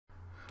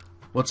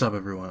What's up,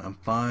 everyone? I'm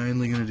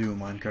finally gonna do a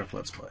Minecraft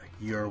Let's Play.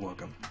 You're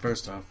welcome.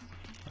 First off,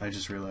 I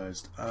just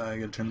realized I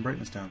gotta turn the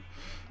brightness down.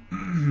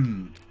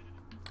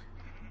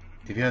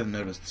 If you haven't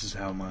noticed, this is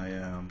how my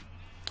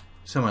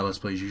Let's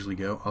Plays usually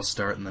go. I'll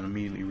start and then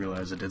immediately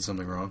realize I did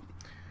something wrong.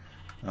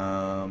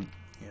 Yeah,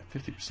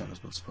 50% is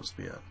what it's supposed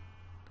to be at.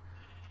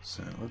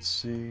 So let's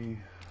see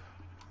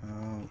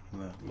how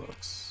that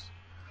looks.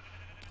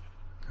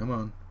 Come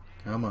on,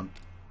 come on.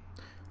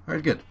 All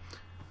right, good.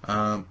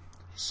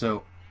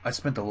 So I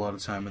spent a lot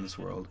of time in this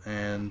world,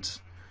 and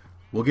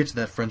we'll get to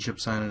that friendship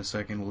sign in a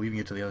second. We'll even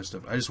get to the other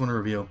stuff. I just want to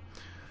reveal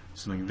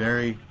something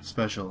very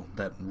special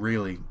that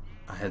really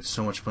I had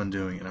so much fun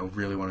doing, and I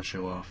really want to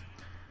show off.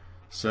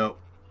 So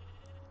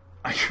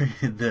I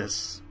created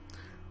this.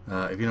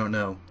 If you don't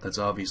know, that's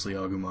obviously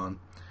Agumon.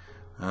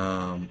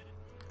 I'll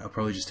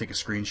probably just take a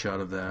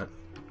screenshot of that,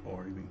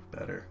 or even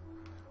better,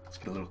 let's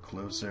get a little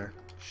closer.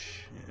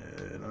 Shit,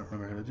 I don't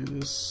remember how to do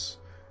this.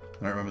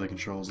 I don't remember the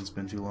controls. It's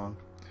been too long.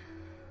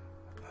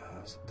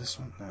 This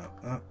one? No.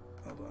 Oh,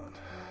 hold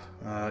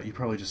on. You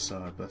probably just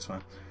saw it, but that's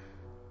fine.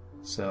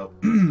 So,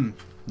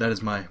 that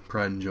is my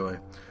pride and joy.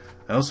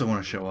 I also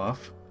want to show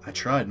off, I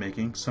tried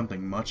making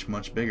something much,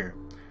 much bigger.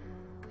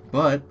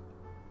 But,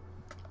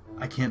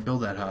 I can't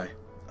build that high.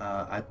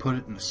 I put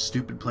it in a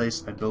stupid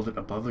place. I built it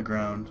above the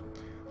ground,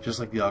 just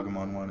like the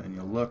Agumon one, and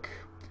you'll look.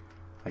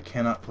 I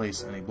cannot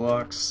place any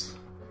blocks.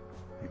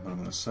 I put them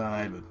on the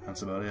side, but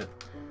that's about it.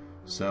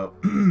 So,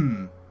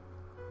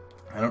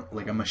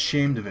 I'm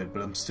ashamed of it,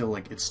 but I'm still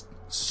like, it's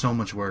so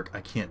much work, I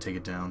can't take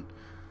it down.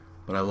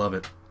 But I love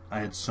it. I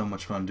had so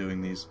much fun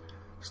doing these.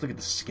 Just look at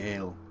the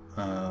scale.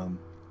 And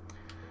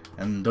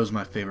those are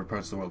my favorite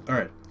parts of the world.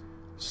 Alright,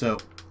 so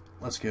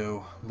let's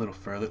go a little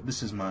further.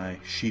 This is my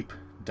sheep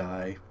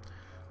dye,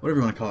 whatever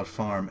you want to call it,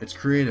 farm. It's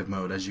creative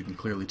mode, as you can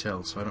clearly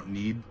tell, so I don't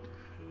need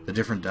the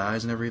different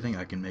dyes and everything.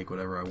 I can make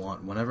whatever I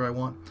want, whenever I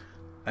want.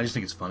 I just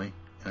think it's funny,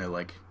 and I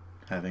like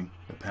having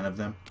a pen of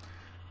them.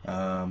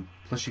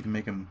 Plus you can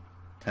make them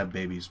have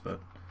babies,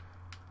 but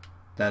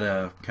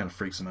that kind of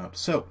freaks them out.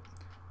 So,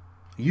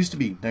 it used to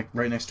be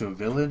right next to a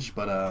village,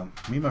 but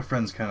me and my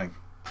friends kind of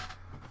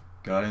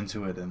got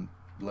into it, and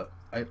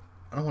I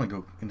don't want to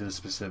go into the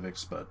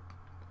specifics, but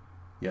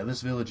yeah,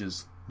 this village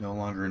is no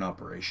longer in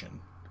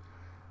operation.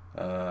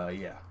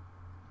 Yeah.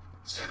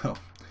 So,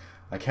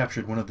 I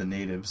captured one of the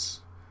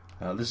natives.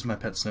 This is my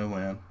pet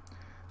snowman.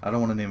 I don't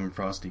want to name him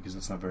Frosty because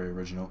that's not very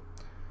original,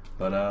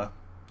 but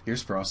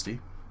here's Frosty.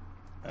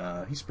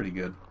 He's pretty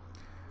good.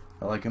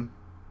 I like him.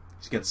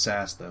 He's got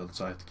sass though,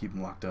 so I have to keep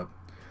him locked up.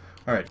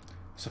 Alright,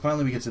 so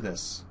finally we get to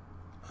this.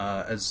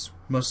 As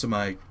most of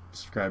my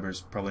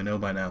subscribers probably know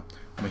by now,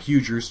 I'm a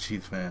huge Rooster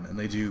Teeth fan, and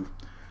they do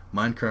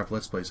Minecraft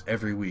Let's Plays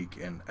every week,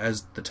 and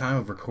as the time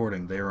of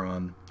recording, they are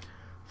on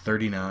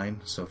 39,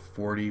 so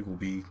 40 will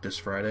be this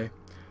Friday.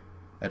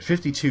 At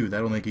 52,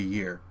 that'll make a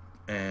year,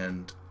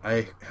 and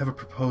I have a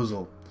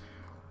proposal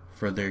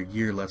for their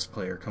year Let's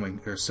Play,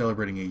 or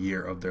celebrating a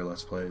year of their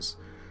Let's Plays,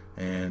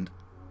 and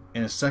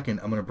in a second,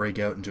 I'm going to break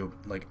out into,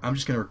 I'm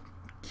just going to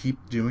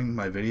keep doing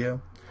my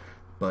video,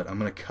 but I'm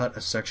going to cut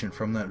a section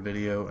from that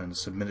video and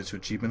submit it to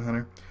Achievement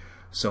Hunter.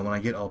 So when I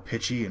get all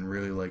pitchy and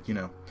really,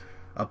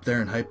 up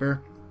there and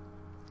hyper,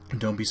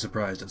 don't be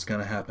surprised. It's going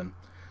to happen.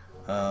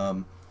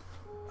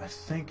 I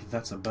think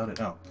that's about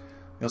it. Oh,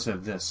 we also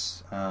have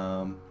this. Do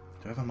I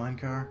have a mine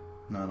car?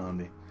 Not on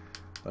me.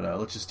 But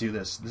let's just do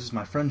this. This is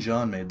my friend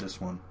John made this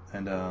one,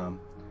 and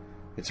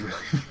it's really...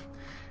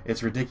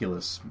 It's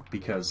ridiculous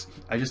because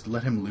I just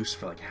let him loose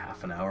for like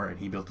half an hour and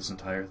he built this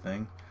entire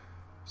thing.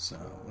 So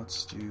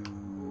let's do...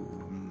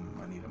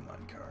 I need a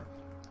minecart.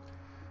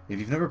 If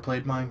you've never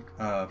played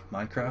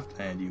Minecraft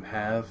and you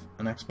have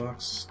an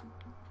Xbox,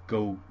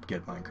 go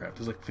get Minecraft.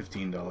 It's like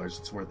 $15.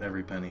 It's worth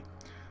every penny.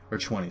 Or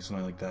 20,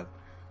 something like that.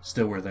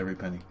 Still worth every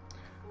penny.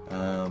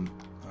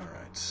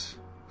 Alright.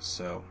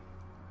 So,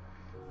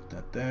 put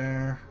that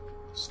there.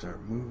 Start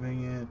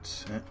moving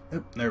it.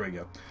 Oh, there we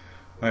go.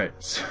 Alright,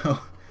 so...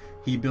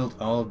 He built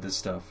all of this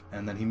stuff,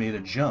 and then he made a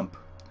jump,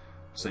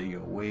 so you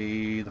go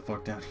way the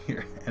fuck down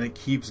here, and it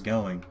keeps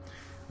going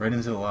right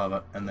into the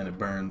lava, and then it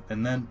burned.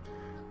 And then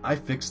I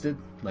fixed it.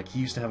 Like, he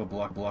used to have a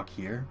block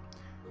here,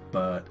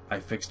 but I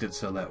fixed it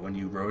so that when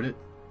you rode it,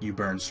 you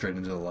burned straight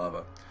into the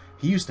lava.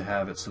 He used to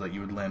have it so that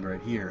you would land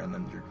right here, and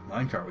then your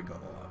minecart would go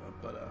in the lava.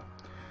 But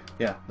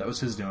yeah, that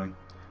was his doing.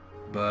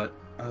 But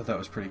I thought that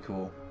was pretty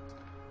cool.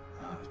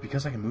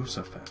 Because I can move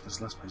so fast, this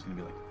Let's Play is gonna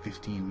be like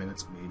 15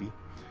 minutes maybe.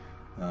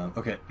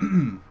 Okay,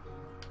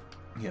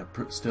 yeah,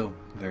 still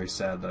very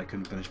sad that I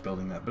couldn't finish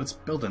building that, but it's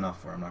built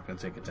enough where I'm not going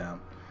to take it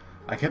down.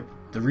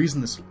 The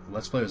reason this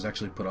Let's Play was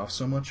actually put off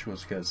so much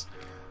was because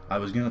I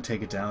was going to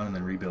take it down and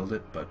then rebuild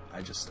it, but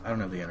I don't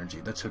have the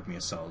energy. That took me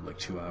a solid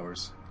 2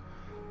 hours.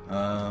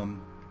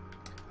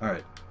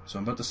 Alright, so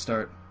I'm about to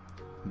start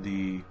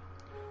the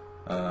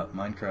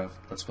Minecraft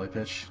Let's Play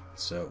pitch,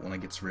 so when it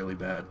gets really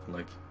bad,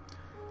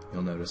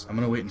 you'll notice. I'm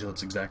going to wait until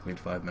it's exactly at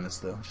 5 minutes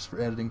though, just for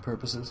editing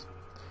purposes.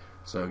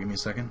 So, give me a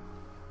second.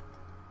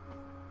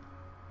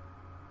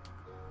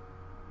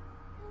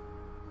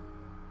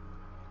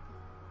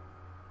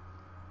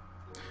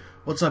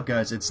 What's up,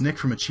 guys? It's Nick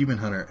from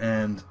Achievement Hunter,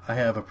 and I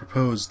have a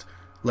proposed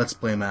Let's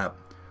Play map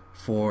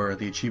for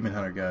the Achievement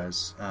Hunter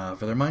guys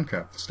for their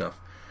Minecraft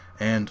stuff.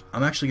 And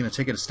I'm actually going to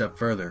take it a step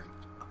further.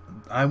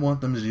 I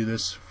want them to do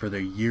this for their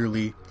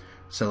yearly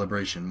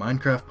celebration.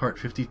 Minecraft Part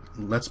 50,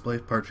 Let's Play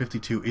Part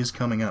 52 is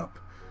coming up,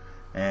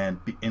 and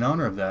in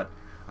honor of that,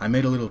 I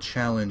made a little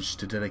challenge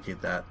to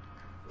dedicate that,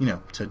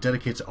 to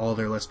dedicate to all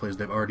their Let's Plays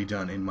they've already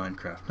done in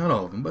Minecraft. Not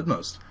all of them, but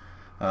most.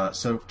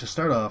 So to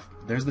start off,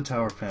 there's the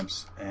Tower of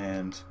Pimps,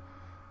 and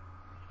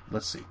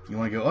let's see. You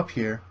want to go up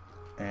here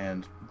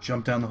and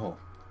jump down the hole.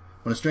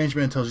 When a strange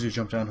man tells you to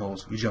jump down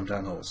holes, you jump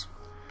down holes.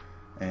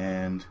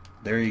 And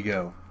there you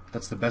go.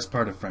 That's the best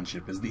part of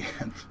friendship, is the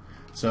end.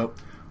 So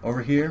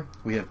over here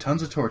we have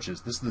tons of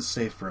torches. This is the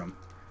safe room,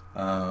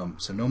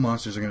 so no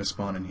monsters are going to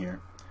spawn in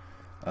here.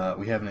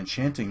 We have an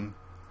enchanting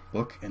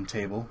book and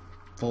table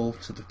full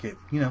to the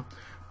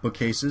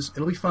bookcases.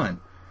 It'll be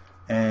fine.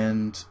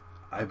 And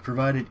I've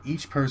provided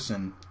each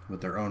person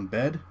with their own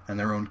bed and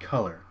their own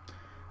color.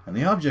 And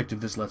the object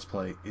of this Let's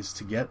Play is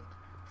to get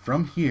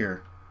from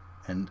here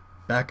and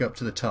back up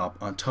to the top,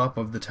 on top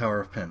of the Tower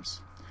of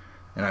Pimps.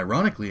 And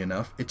ironically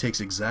enough, it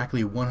takes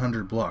exactly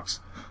 100 blocks.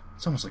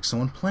 It's almost like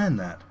someone planned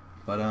that.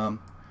 But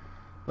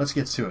let's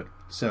get to it.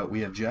 So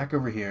we have Jack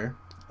over here.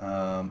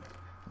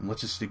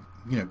 Let's just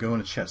go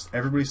in a chest.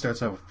 Everybody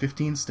starts out with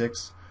 15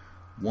 sticks,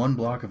 1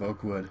 block of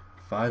oak wood,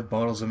 5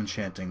 bottles of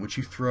enchanting, which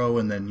you throw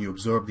and then you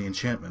absorb the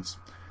enchantments.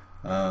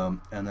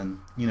 And then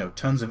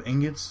tons of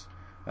ingots.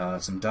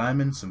 Some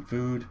diamonds, some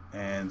food,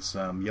 and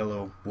some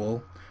yellow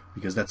wool,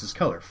 because that's his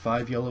color.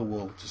 5 yellow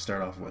wool to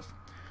start off with.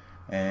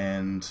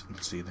 And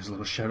let's see, there's a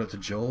little shout out to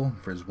Joel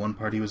for his one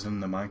part he was in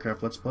the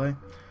Minecraft Let's Play.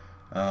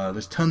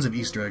 There's tons of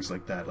Easter eggs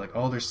like that. Like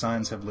all their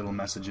signs have little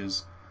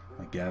messages,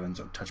 like Gavin's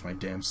 "Don't touch my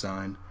damn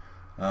sign,"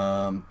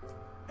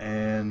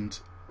 and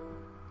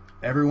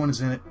everyone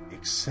is in it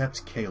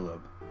except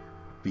Caleb,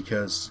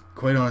 because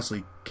quite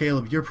honestly,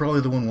 Caleb, you're probably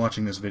the one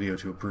watching this video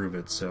to approve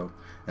it. So.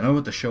 And I'm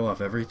about to show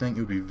off everything. It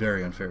would be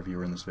very unfair if you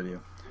were in this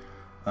video.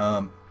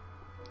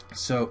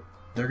 So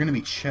there are going to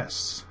be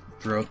chests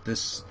throughout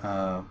this,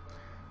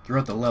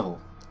 throughout the level,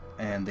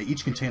 and they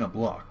each contain a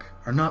block,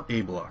 or not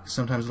a block.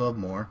 Sometimes they'll have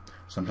more,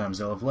 sometimes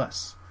they'll have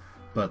less.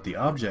 But the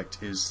object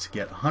is to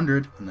get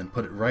 100 and then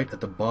put it right at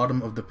the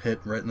bottom of the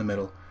pit, right in the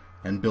middle,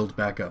 and build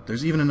back up.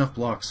 There's even enough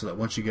blocks so that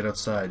once you get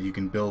outside, you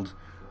can build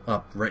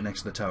up right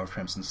next to the Tower of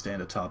Pimps and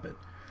stand atop it,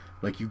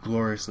 like you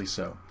gloriously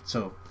so.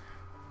 So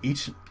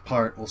each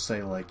part will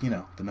say, like,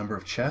 the number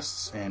of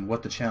chests and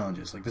what the challenge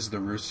is. Like, this is the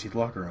Rooster Teeth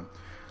locker room.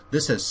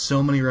 This has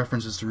so many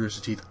references to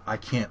Rooster Teeth, I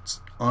can't,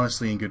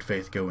 honestly, in good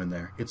faith, go in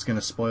there. It's going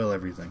to spoil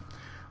everything.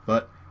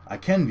 But I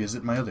can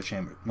visit my other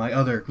chamber, my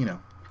other,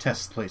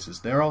 test places.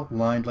 They're all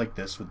lined like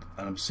this with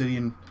an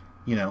obsidian,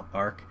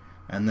 arc,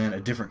 and then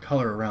a different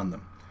color around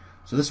them.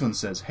 So this one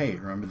says, hey,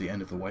 remember the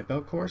end of the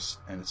Wipeout course?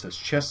 And it says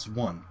chests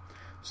 1.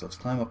 So let's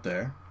climb up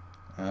there.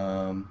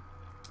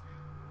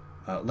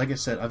 Like I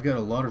said, I've got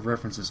a lot of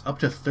references, up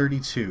to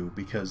 32,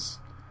 because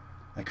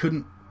I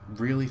couldn't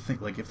really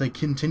think, like, if they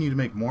continue to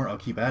make more, I'll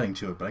keep adding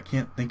to it, but I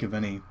can't think of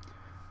any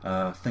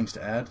things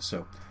to add.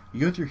 So you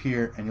go through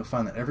here, and you'll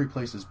find that every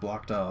place is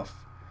blocked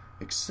off,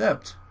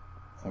 except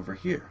over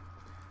here.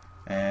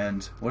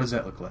 And what does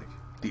that look like?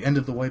 The end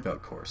of the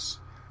Wipeout course.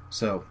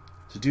 So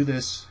to do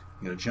this,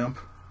 you gotta jump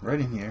right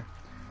in here,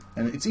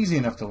 and it's easy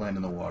enough to land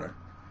in the water,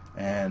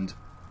 and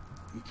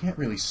you can't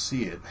really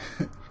see it,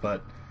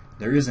 but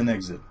there is an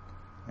exit.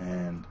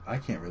 And I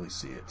can't really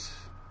see it.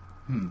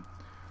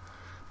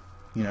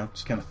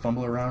 Just kind of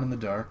fumble around in the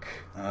dark.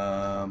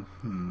 Let's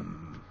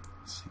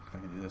see if I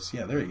can do this.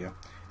 Yeah, there you go.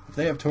 If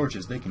they have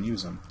torches, they can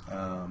use them.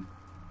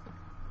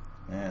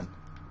 Man,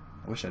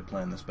 I wish I'd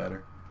planned this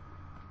better.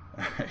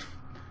 Alright,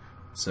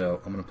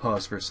 so I'm going to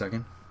pause for a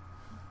second.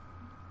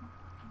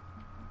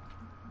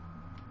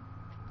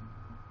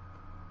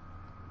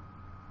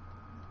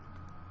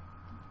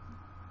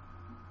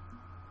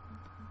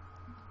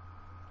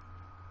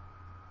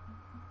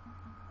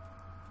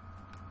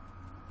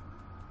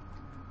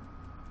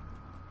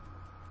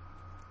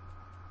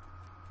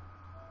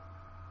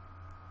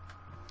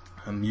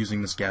 I'm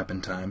using this gap in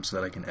time so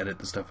that I can edit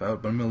the stuff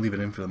out, but I'm going to leave it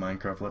in for the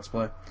Minecraft Let's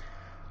Play.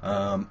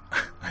 I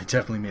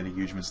definitely made a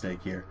huge mistake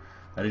here.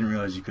 I didn't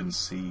realize you couldn't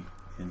see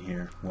in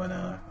here when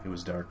it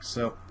was dark.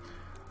 So,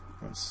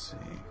 let's see.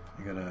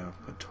 I gotta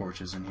put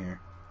torches in here.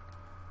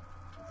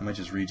 I might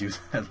just redo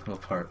that little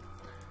part.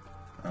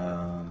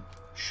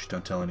 Shh,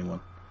 don't tell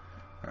anyone.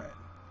 Alright,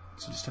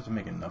 so you just have to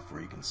make enough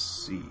where you can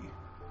see.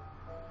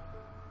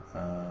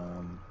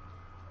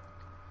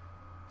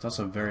 It's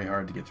also very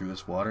hard to get through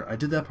this water. I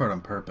did that part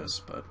on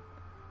purpose, but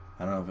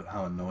I don't know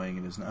how annoying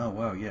it is now. Oh,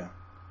 wow, yeah.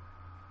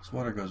 This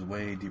water goes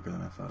way deeper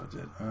than I thought it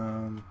did.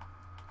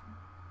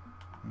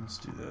 Let's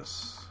do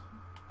this.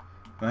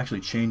 I'm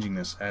actually changing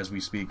this as we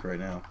speak right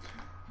now.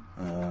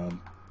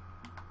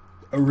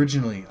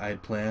 Originally, I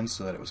had planned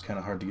so that it was kind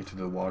of hard to get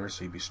through the water,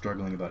 so you'd be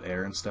struggling about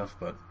air and stuff,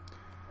 but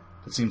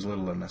that seems a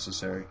little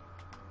unnecessary.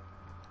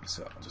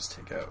 So I'll just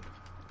take out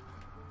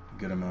a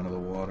good amount of the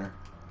water.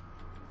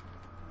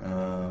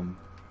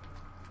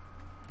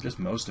 Just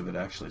most of it,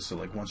 actually. So,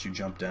 like, once you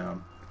jump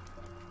down,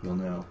 you'll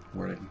know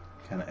where to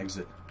kind of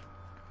exit.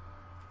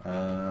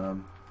 Yeah.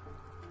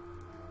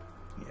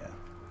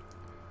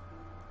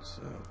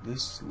 So,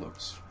 this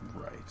looks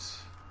right.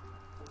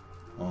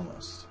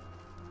 Almost.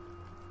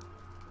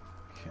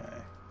 Okay.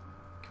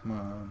 Come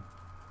on.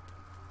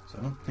 So,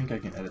 I don't think I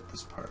can edit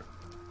this part.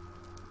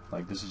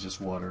 Like, this is just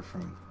water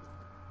from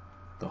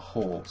the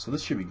hole. So,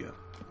 this should be good.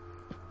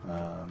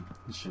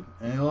 This should,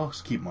 and it'll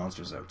also keep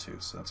monsters out, too.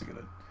 So, that's a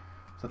good...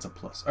 That's a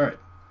plus. Alright.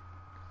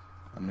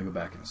 I'm going to go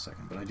back in a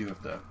second, but I do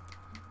have to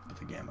put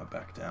the gamma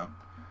back down.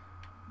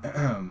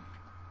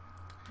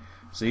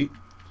 See?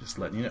 Just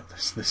letting you know,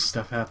 this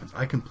stuff happens.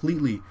 I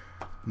completely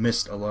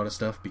missed a lot of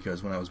stuff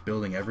because when I was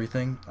building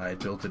everything, I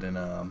built it in,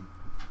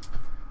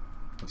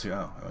 let's see,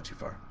 oh, I went too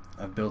far.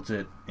 I built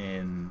it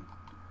in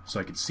so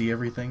I could see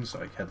everything, so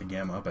I had the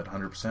gamma up at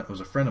 100%. It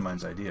was a friend of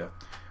mine's idea.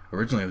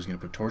 Originally I was going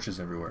to put torches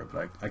everywhere,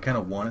 but I kind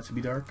of want it to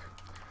be dark.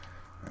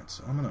 Alright,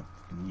 so I'm going to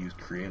use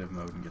creative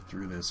mode and get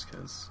through this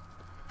because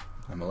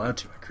I'm allowed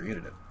to. I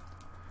created it.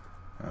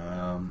 So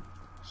I'm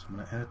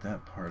going to edit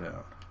that part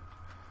out.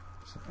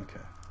 So,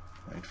 okay.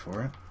 Wait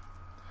for it.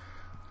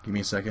 Give me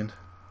a second.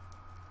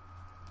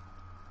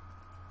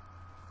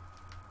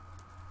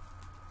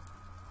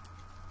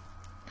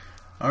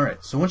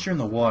 Alright, so once you're in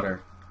the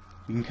water,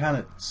 you can kind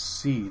of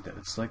see that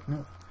it's like,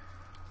 no,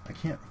 I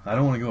can't. I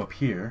don't want to go up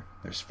here.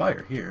 There's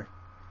fire here.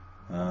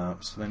 So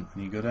then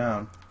when you go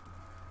down,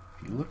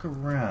 if you look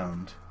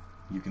around,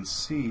 you can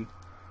see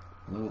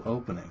a little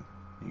opening.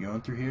 You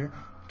going through here?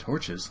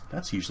 Torches.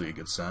 That's usually a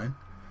good sign.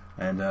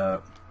 And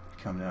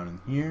come down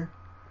in here.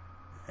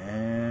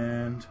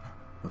 And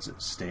what's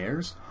it?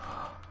 Stairs?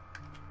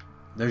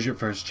 There's your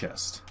first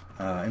chest.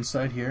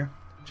 Inside here,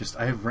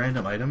 I have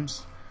random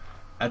items.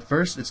 At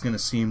first, it's going to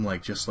seem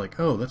like just like,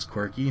 oh, that's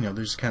quirky. You know,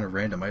 there's kind of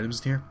random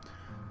items here.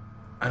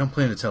 I don't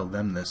plan to tell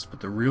them this,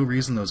 but the real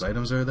reason those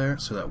items are there,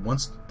 so that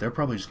once they're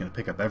probably just going to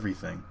pick up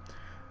everything.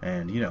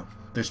 And, you know,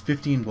 there's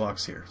 15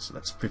 blocks here, so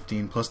that's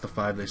 15 plus the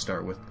 5 they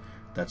start with.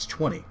 That's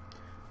 20.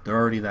 They're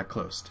already that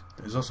close.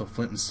 There's also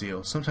flint and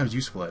steel, sometimes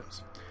useful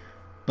items.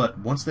 But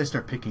once they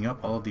start picking up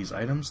all of these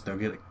items, they'll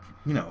get,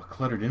 a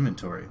cluttered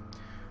inventory.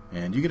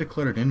 And you get a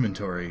cluttered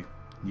inventory,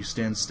 you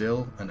stand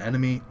still, an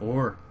enemy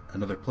or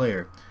another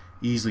player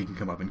easily can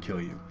come up and kill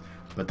you.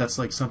 But that's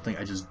like something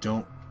I just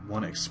don't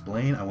want to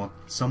explain. I want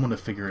someone to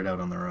figure it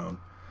out on their own.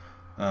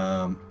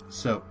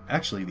 So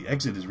actually the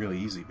exit is really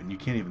easy, but you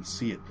can't even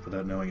see it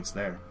without knowing it's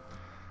there.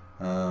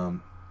 So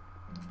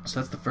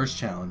that's the first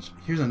challenge.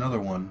 Here's another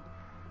one.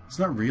 It's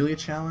not really a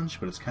challenge,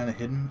 but it's kind of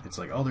hidden. It's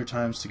like all their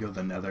times to go to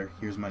the nether.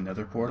 Here's my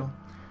nether portal.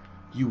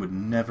 You would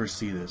never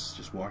see this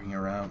just walking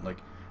around. Like,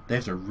 they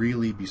have to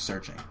really be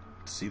searching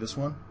to see this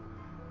one.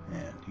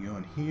 And you go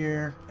in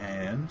here,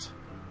 and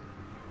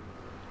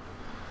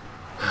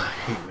I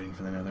hate waiting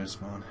for the nether to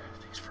spawn.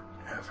 It takes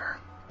forever.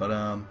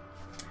 But,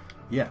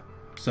 yeah.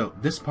 So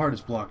this part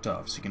is blocked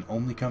off, so you can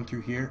only come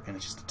through here, and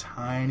it's just a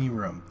tiny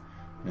room.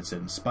 And it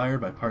said,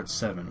 inspired by part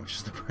 7, which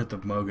is the birth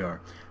of Mogar.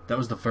 That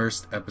was the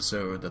first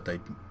episode that they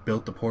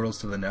built the portals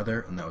to the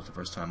nether, and that was the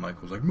first time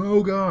Michael was like,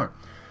 Mogar!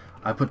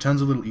 I put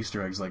tons of little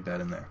Easter eggs like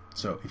that in there.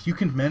 So if you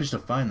can manage to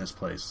find this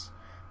place,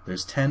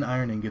 there's 10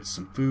 iron ingots,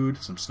 some food,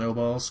 some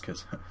snowballs,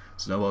 because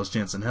snowballs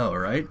chance in hell,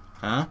 right?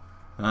 Huh?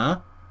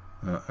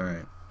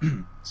 Alright.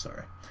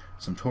 Sorry.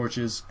 Some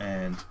torches,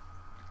 and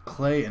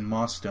clay and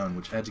moss stone,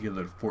 which add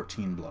together to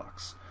 14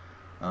 blocks.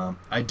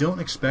 I don't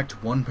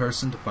expect one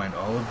person to find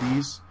all of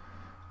these.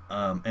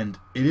 And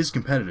it is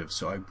competitive,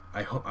 so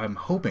I'm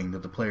hoping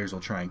that the players will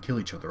try and kill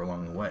each other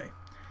along the way.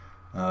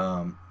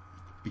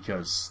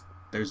 Because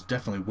there's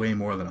definitely way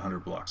more than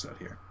 100 blocks out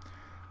here.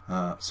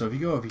 So if you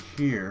go over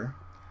here,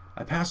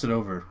 I passed it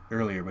over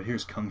earlier, but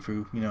here's Kung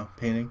Fu,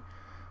 painting.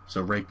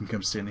 So Ray can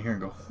come stand in here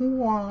and go,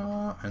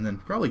 Hwah, and then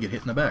probably get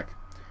hit in the back.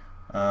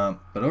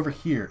 But over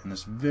here, in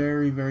this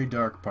very, very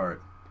dark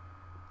part,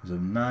 there's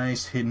a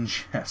nice hidden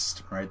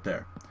chest right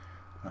there.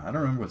 I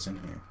don't remember what's in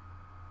here.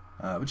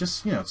 But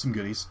just, some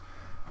goodies.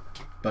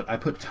 But I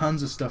put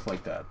tons of stuff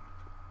like that.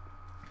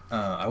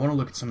 I want to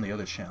look at some of the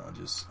other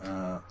challenges.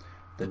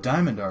 The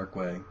Diamond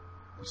Archway,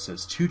 which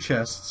says 2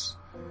 chests,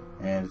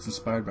 and it's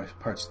inspired by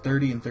parts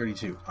 30 and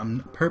 32.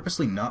 I'm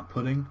purposely not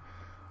putting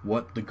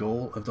what the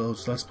goal of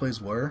those Let's Plays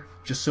were,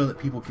 just so that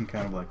people can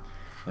kind of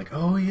like,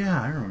 oh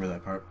yeah, I remember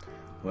that part.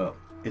 Well,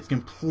 it's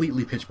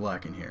completely pitch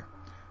black in here.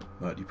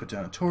 But you put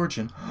down a torch,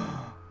 and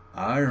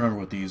I remember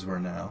what these were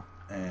now.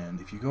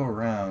 And if you go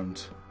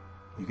around,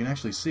 you can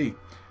actually see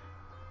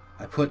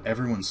I put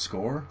everyone's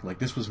score. Like,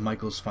 this was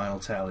Michael's final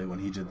tally when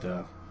he did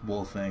the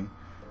wool thing.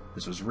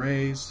 This was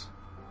Ray's.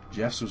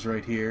 Jeff's was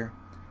right here.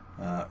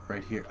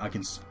 Right here. I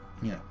can,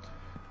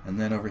 And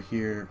then over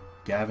here,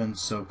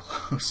 Gavin's so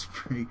close,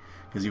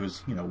 because he was,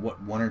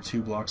 1 or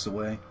 2 blocks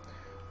away.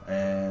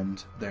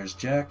 And there's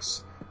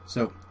Jack's.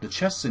 So the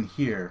chests in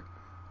here,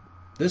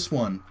 this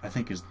one I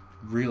think is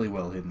really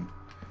well hidden.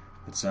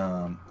 It's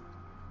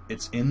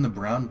in the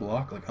brown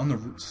block. Like on the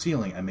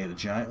ceiling, I made a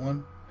giant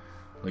one,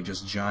 like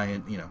just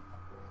giant,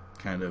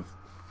 kind of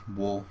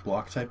wool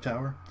block type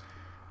tower.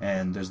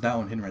 And there's that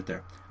one hidden right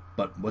there.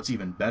 But what's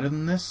even better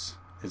than this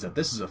is that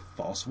this is a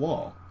false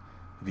wall.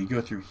 If you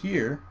go through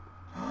here,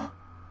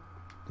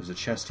 there's a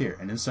chest here,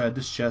 and inside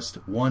this chest,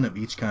 one of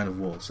each kind of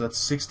wool. So that's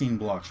 16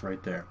 blocks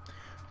right there.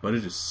 But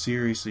it is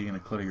seriously going to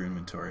clutter your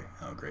inventory.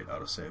 Oh great,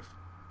 autosave.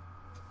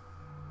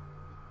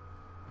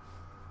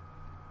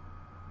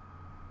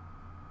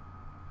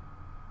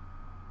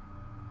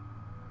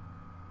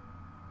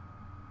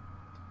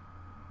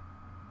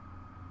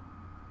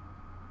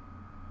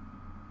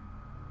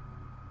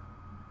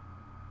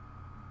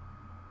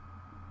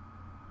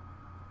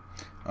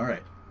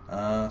 Alright,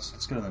 so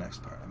let's go to the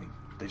next part. I mean,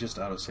 they just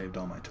auto-saved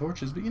all my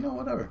torches, but you know,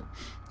 whatever.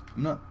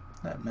 I'm not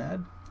that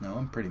mad. No,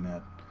 I'm pretty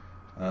mad.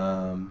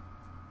 Alright,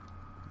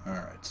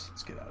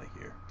 let's get out of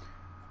here.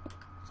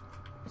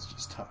 Let's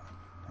just talk.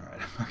 Alright,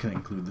 I'm not going to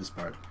include this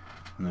part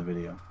in the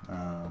video.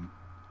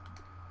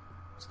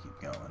 Let's keep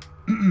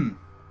going.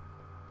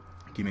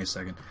 Give me a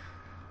second.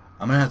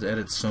 I'm going to have to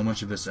edit so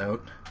much of this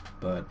out,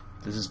 but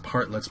this is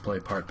part Let's Play,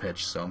 part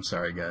pitch, so I'm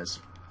sorry, guys,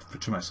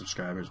 to my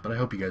subscribers, but I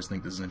hope you guys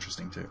think this is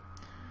interesting, too.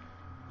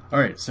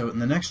 Alright, so in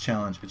the next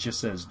challenge, it just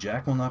says,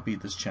 Jack will not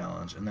beat this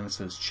challenge, and then it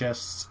says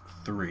chests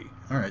 3.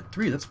 Alright,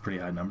 3, that's a pretty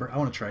high number. I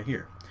want to try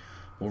here.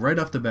 Well, right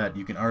off the bat,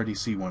 you can already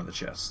see one of the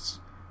chests,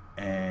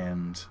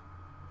 and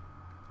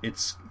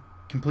it's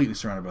completely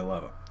surrounded by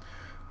lava.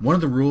 One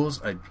of the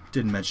rules, I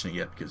didn't mention it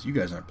yet because you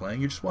guys aren't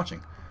playing, you're just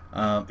watching,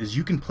 is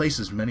you can place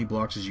as many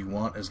blocks as you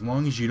want as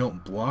long as you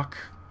don't block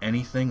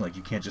anything. Like,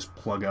 you can't just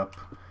plug up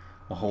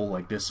a hole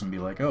like this and be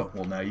like, oh,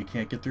 well, now you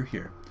can't get through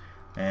here.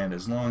 And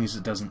as long as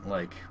it doesn't,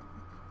 like,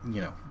 you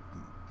know,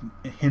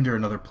 hinder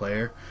another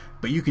player,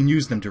 but you can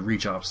use them to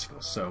reach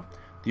obstacles. So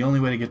the only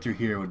way to get through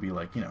here would be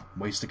like, you know,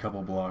 waste a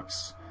couple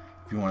blocks.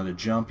 If you wanted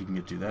to jump, you can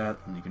get through that,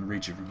 and you can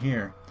reach it from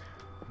here.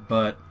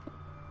 But,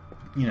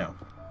 you know,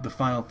 the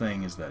final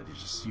thing is that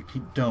you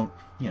don't,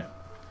 you know,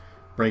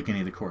 break any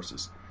of the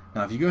courses.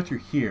 Now, if you go through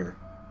here,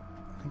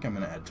 I think I'm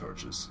going to add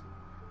torches,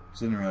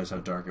 because I didn't realize how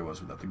dark it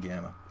was without the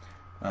gamma.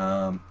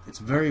 It's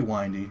very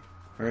windy,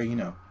 very, you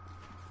know,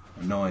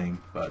 annoying,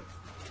 but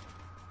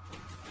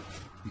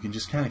you can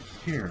just kind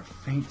of hear a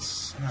faint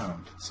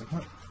sound. It's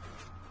like,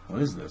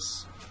 what is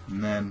this?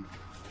 And then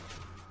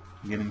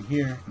you get in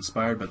here,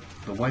 inspired by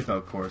the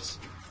Wipeout course.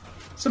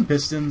 Some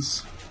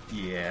pistons,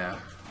 yeah,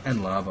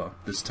 and lava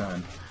this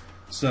time.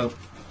 So,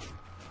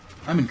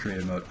 I'm in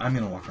creative mode. I'm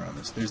going to walk around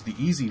this. There's the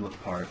easy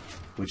part,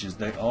 which is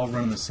they all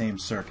run in the same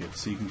circuit,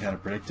 so you can kind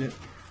of predict it.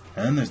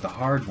 And then there's the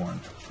hard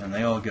one, and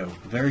they all go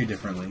very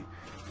differently.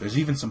 There's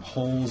even some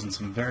holes in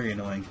some very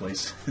annoying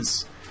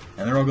places,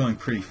 and they're all going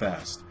pretty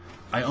fast.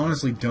 I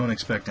honestly don't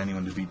expect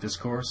anyone to beat this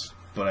course,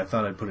 but I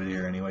thought I'd put it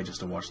here anyway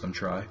just to watch them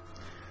try.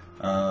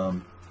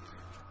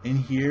 In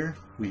here,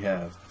 we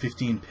have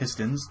 15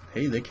 pistons.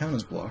 Hey, they count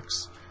as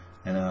blocks.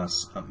 And,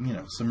 you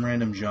know, some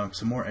random junk,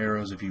 some more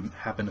arrows if you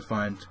happen to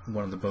find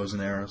one of the bows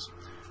and arrows,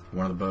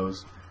 one of the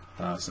bows,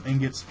 some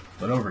ingots.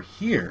 But over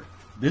here,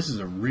 this is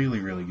a really,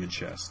 really good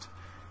chest.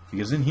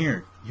 Because in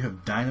here, you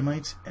have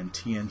dynamite and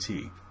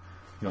TNT.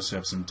 You also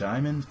have some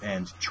diamond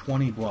and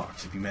 20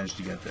 blocks if you manage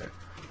to get there.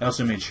 I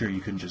also made sure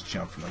you couldn't just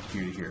jump from like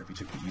here to here if you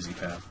took the easy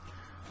path.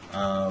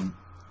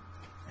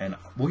 And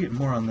we'll get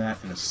more on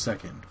that in a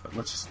second, but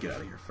let's just get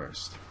out of here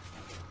first.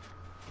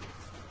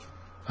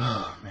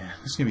 Oh man,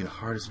 this is going to be the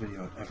hardest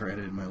video I've ever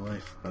edited in my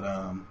life. But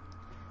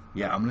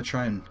yeah, I'm going to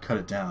try and cut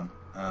it down.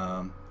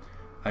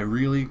 I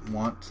really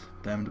want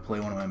them to play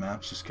one of my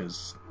maps just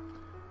because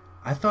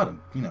I thought,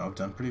 you know, I've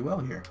done pretty well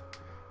here.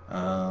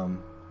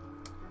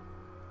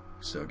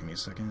 So give me a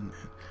second.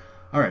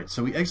 Alright,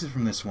 so we exit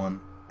from this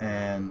one,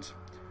 and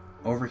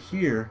over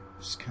here,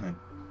 it's kind of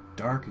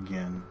dark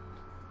again.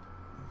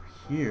 Over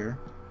here,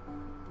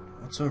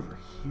 what's over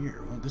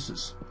here? Well, this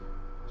is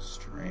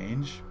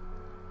strange.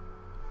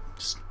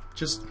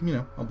 Just, you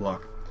know, a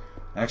block.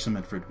 I actually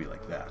meant for it to be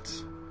like that.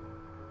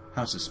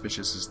 How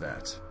suspicious is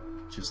that?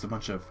 Just a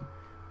bunch of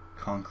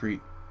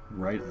concrete,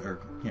 right,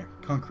 or, yeah,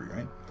 concrete,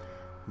 right?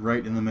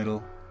 Right in the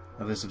middle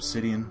of this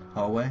obsidian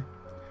hallway.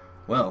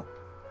 Well,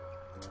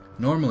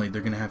 normally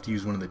they're going to have to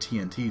use one of the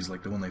TNTs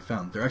like the one they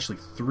found. There are actually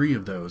 3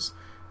 of those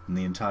in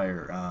the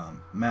entire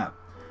map.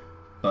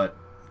 But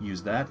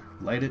use that,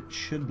 light it,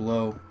 should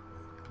blow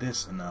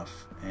this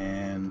enough,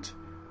 and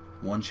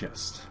one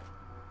chest.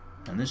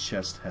 And this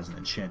chest has an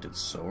enchanted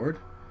sword.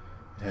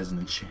 It has an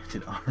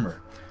enchanted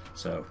armor.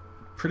 So,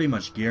 pretty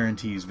much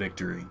guarantees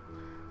victory.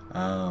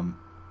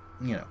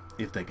 You know,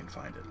 if they can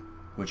find it.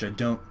 Which I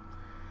don't...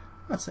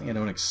 I'm not saying I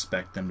don't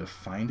expect them to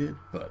find it,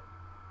 but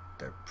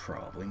they're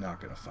probably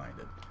not going to find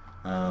it.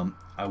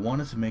 I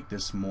wanted to make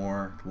this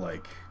more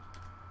like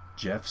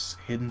Jeff's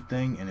hidden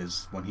thing and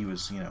when he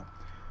was, you know,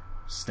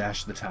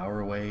 stashed the tower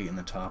away in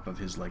the top of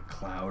his, like,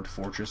 cloud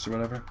fortress or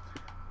whatever.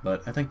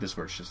 But I think this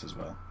works just as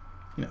well.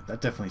 You know,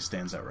 that definitely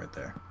stands out right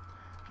there.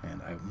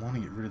 And I want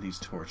to get rid of these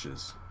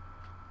torches.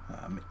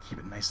 Keep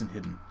it nice and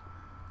hidden.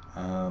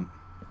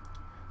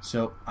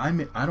 So I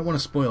don't want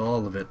to spoil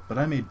all of it, but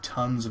I made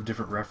tons of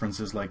different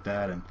references like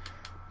that, and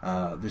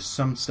there's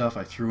some stuff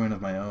I threw in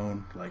of my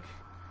own, like,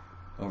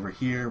 Over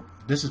here,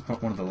 this is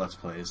one of the Let's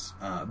Plays.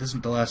 This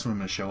is the last one I'm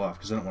going to show off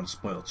because I don't want to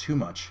spoil too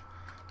much.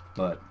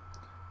 But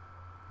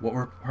what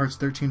were parts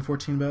 13,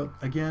 14 about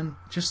again?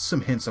 Just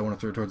some hints I want to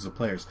throw towards the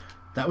players.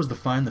 That was the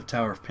Find the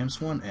Tower of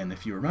Pimps one, and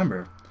if you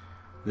remember,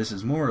 this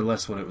is more or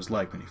less what it was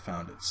like when you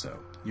found it. So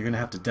you're going to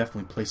have to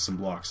definitely place some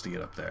blocks to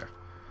get up there.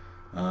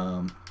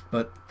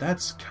 But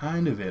that's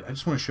kind of it. I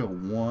just want to show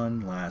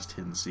one last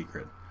hidden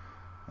secret.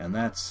 And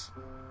that's,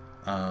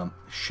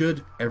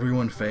 should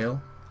everyone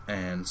fail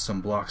and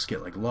some blocks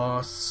get like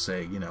lost,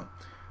 say, you know,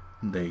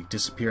 they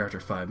disappear after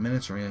 5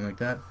 minutes or anything like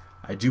that,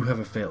 I do have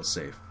a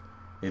fail-safe.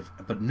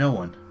 But no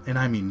one, and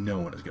I mean no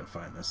one, is going to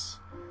find this.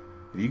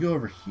 If you go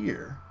over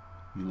here,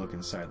 you look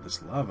inside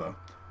this lava,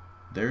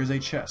 there is a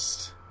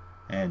chest.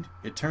 And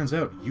it turns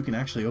out you can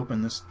actually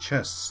open this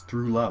chest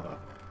through lava.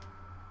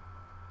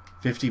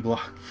 50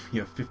 block, you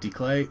have 50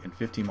 clay and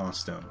 50 moss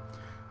stone,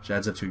 which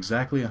adds up to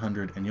exactly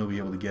 100, and you'll be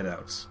able to get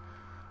out.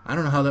 I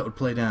don't know how that would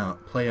play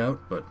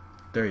out, but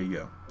there you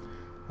go.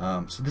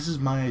 So this is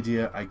my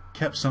idea. I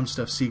kept some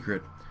stuff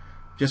secret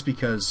just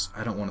because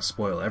I don't want to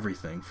spoil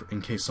everything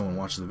in case someone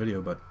watches the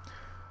video, but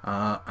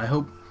I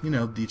hope, you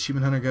know, the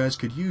Achievement Hunter guys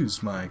could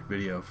use my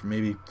video for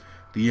maybe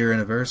the year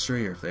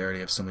anniversary, or if they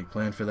already have something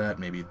planned for that,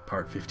 maybe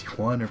part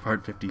 51 or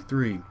part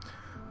 53.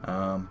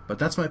 But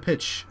that's my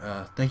pitch.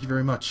 Thank you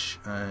very much,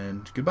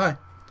 and goodbye.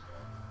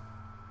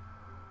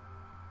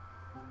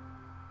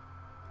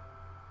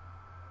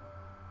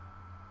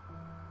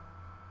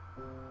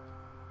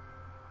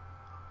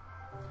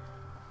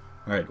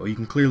 Alright, well, you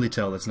can clearly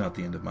tell that's not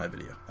the end of my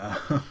video.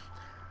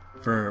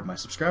 For my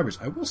subscribers,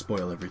 I will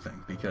spoil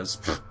everything, because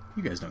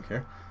you guys don't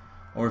care.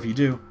 Or if you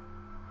do,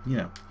 you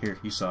know, here,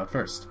 you saw it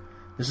first.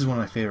 This is one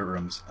of my favorite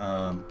rooms.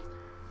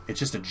 It's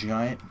just a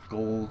giant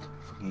gold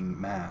fucking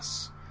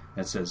mass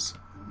that says,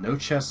 no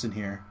chests in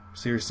here,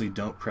 seriously,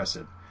 don't press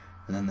it.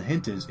 And then the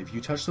hint is, if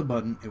you touch the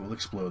button, it will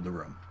explode the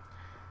room.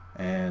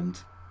 And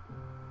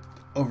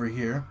over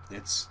here,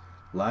 it's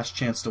last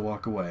chance to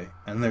walk away,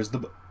 and there's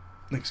the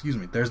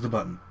there's the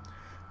button.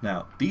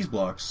 Now, these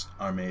blocks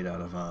are made out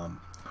of,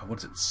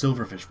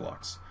 silverfish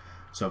blocks.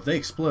 So if they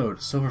explode,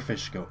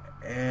 silverfish go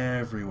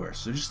everywhere,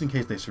 so just in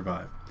case they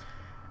survive.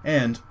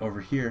 And over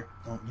here,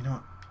 well, you know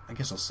what, I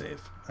guess I'll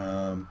save.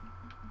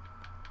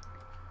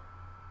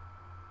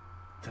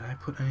 Did I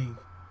put any...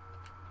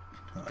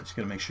 Oh, I just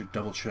gotta make sure,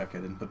 double check I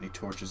didn't put any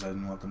torches I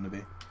didn't want them to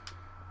be.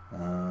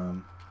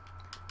 Hold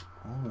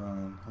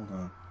on.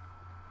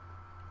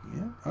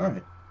 Yeah,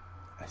 alright.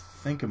 I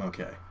think I'm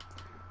okay.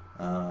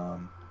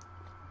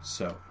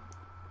 So,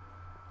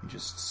 let me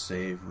just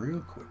save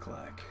real quick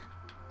like.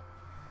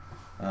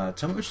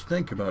 Tell me what you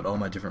think about all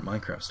my different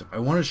Minecraft stuff. I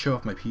wanted to show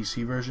off my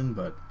PC version,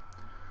 but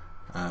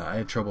I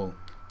had trouble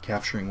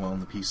capturing well on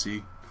the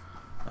PC.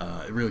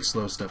 It really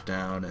slows stuff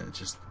down, and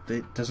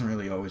it doesn't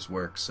really always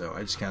work, so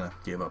I just kind of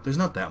gave up. There's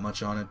not that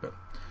much on it, but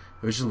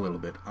it was just a little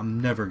bit. I'm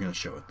never going to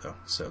show it, though,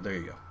 so there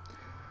you go.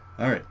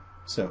 Alright,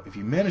 so if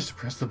you manage to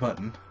press the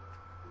button,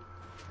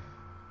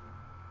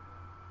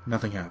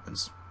 nothing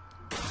happens.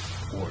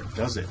 Or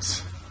does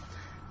it?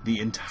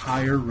 The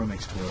entire room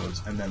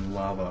explodes, and then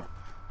lava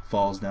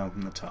falls down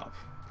from the top.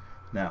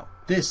 Now,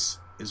 this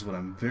is what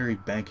I'm very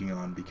banking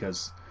on,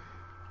 because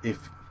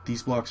if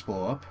these blocks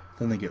blow up,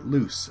 then they get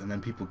loose, and then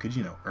people could,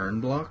 you know,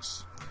 earn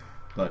blocks.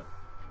 But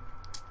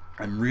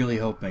I'm really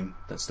hoping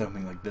that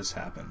something like this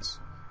happens,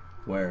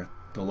 where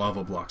the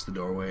lava blocks the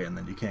doorway, and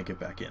then you can't get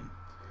back in.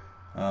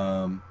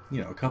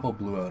 You know, a couple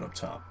blew out up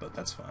top, but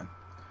that's fine.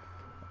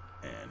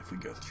 And if we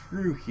go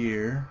through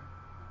here,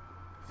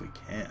 if we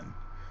can,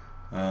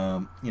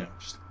 you know,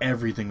 just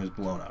everything was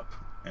blown up,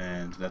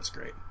 and that's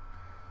great.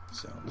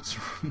 So let's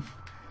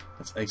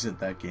exit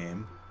that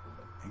game.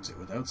 Exit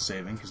without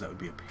saving, because that would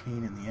be a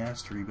pain in the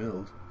ass to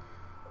rebuild.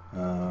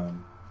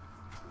 Trying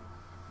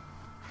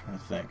to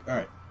think.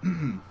 Alright.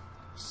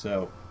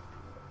 So,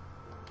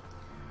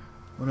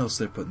 what else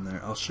did I put in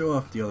there? I'll show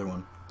off the other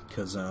one,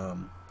 because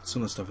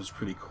some of the stuff is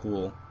pretty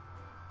cool.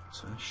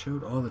 So I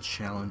showed all the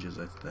challenges,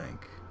 I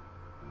think.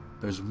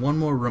 There's one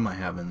more room I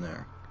have in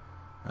there.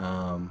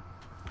 And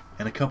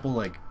a couple,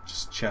 like,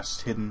 just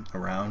chests hidden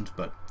around,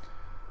 but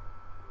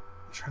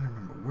I'm trying to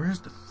remember. Where's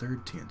the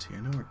third TNT?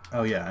 I know where...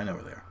 Oh, yeah, I know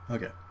where they are.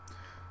 Okay.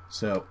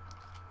 So,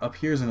 up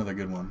here's another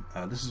good one.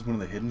 This is one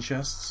of the hidden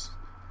chests.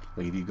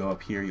 Like, if you go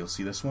up here, you'll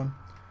see this one.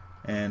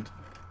 And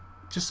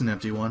just an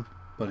empty one.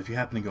 But if you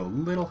happen to go a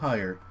little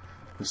higher,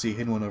 you'll see a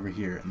hidden one over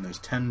here. And there's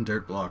 10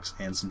 dirt blocks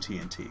and some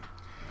TNT.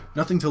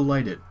 Nothing to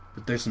light it,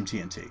 but there's some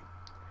TNT.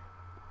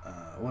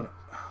 What?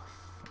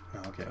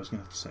 No, okay, I was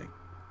going to say...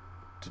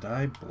 Did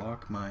I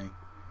block my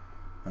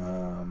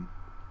tunnel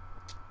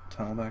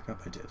back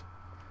up? I did.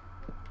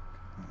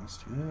 Let's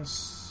do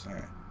this.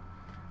 Alright.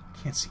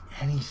 Can't see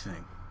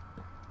anything.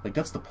 Like,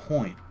 that's the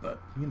point,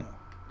 but, you know,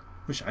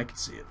 wish I could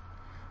see it.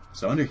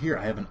 So under here,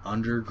 I have an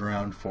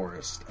underground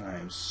forest, and I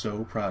am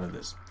so proud of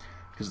this.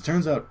 Because it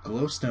turns out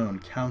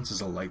glowstone counts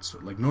as a light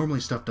source. Like, normally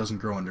stuff doesn't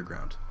grow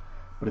underground.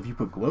 But if you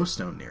put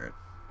glowstone near it,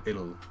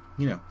 it'll,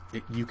 you know,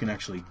 you can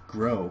actually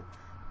grow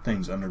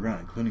things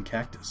underground, including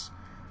cactus.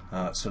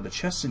 So the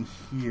chests in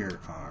here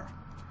are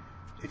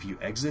if you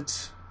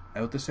exit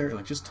out this area,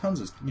 like just tons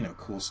of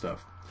cool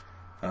stuff,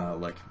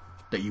 like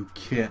that you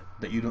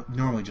don't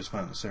normally just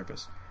find on the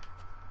surface.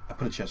 I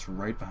put a chest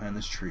right behind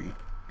this tree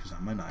because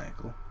I'm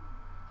maniacal,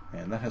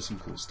 and that has some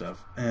cool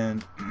stuff.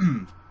 And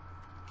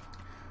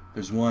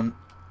there's one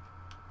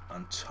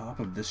on top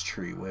of this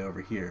tree way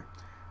over here,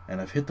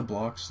 and I've hit the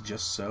blocks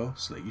just so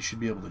that you should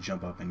be able to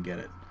jump up and get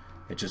it.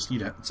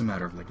 It's a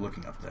matter of like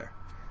looking up there.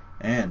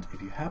 And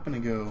if you happen to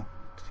go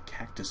to the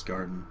cactus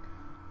garden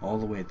all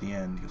the way at the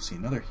end, you'll see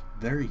another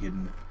very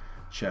hidden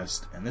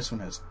chest, and this one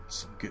has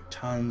some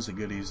tons of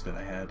goodies that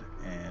I had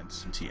and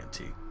some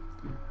TNT.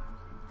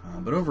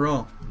 But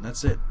overall,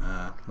 that's it.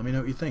 Let me know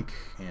what you think,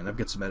 and I've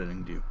got some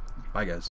editing to do. Bye, guys.